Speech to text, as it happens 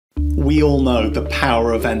we all know the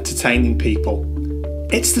power of entertaining people.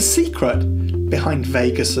 It's the secret behind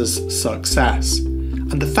Vegas's success.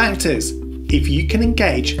 And the fact is, if you can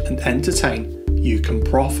engage and entertain, you can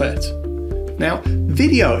profit. Now,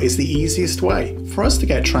 video is the easiest way for us to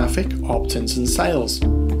get traffic, opt-ins and sales.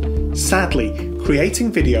 Sadly,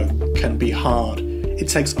 creating video can be hard. It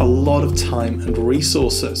takes a lot of time and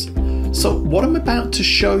resources. So what I'm about to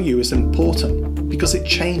show you is important because it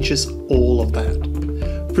changes all of that.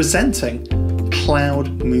 Presenting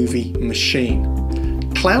Cloud Movie Machine.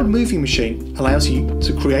 Cloud Movie Machine allows you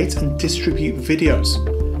to create and distribute videos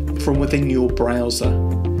from within your browser.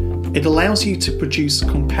 It allows you to produce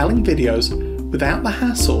compelling videos without the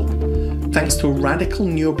hassle, thanks to a radical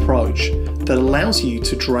new approach that allows you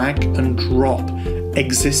to drag and drop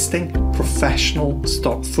existing professional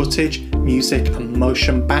stock footage, music and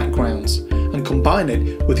motion backgrounds and combine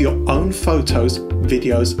it with your own photos,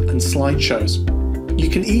 videos and slideshows. You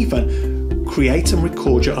can even create and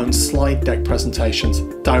record your own slide deck presentations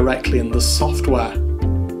directly in the software,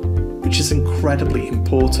 which is incredibly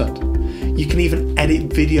important. You can even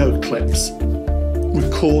edit video clips,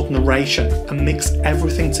 record narration and mix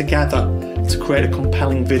everything together to create a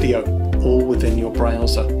compelling video all within your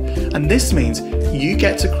browser. And this means you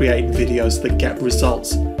get to create videos that get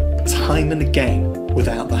results time and again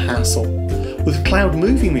without the hassle. With Cloud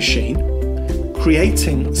Movie Machine,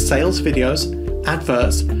 creating sales videos,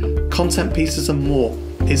 adverts, content pieces and more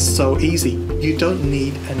is so easy, you don't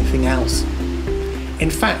need anything else. In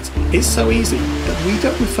fact, it's so easy that we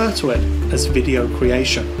don't refer to it as video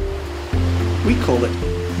creation. We call it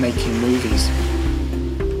making movies.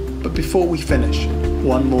 But before we finish,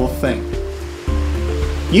 one more thing.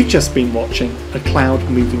 You've just been watching a Cloud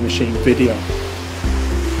Movie Machine video.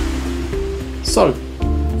 So,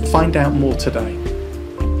 find out more today.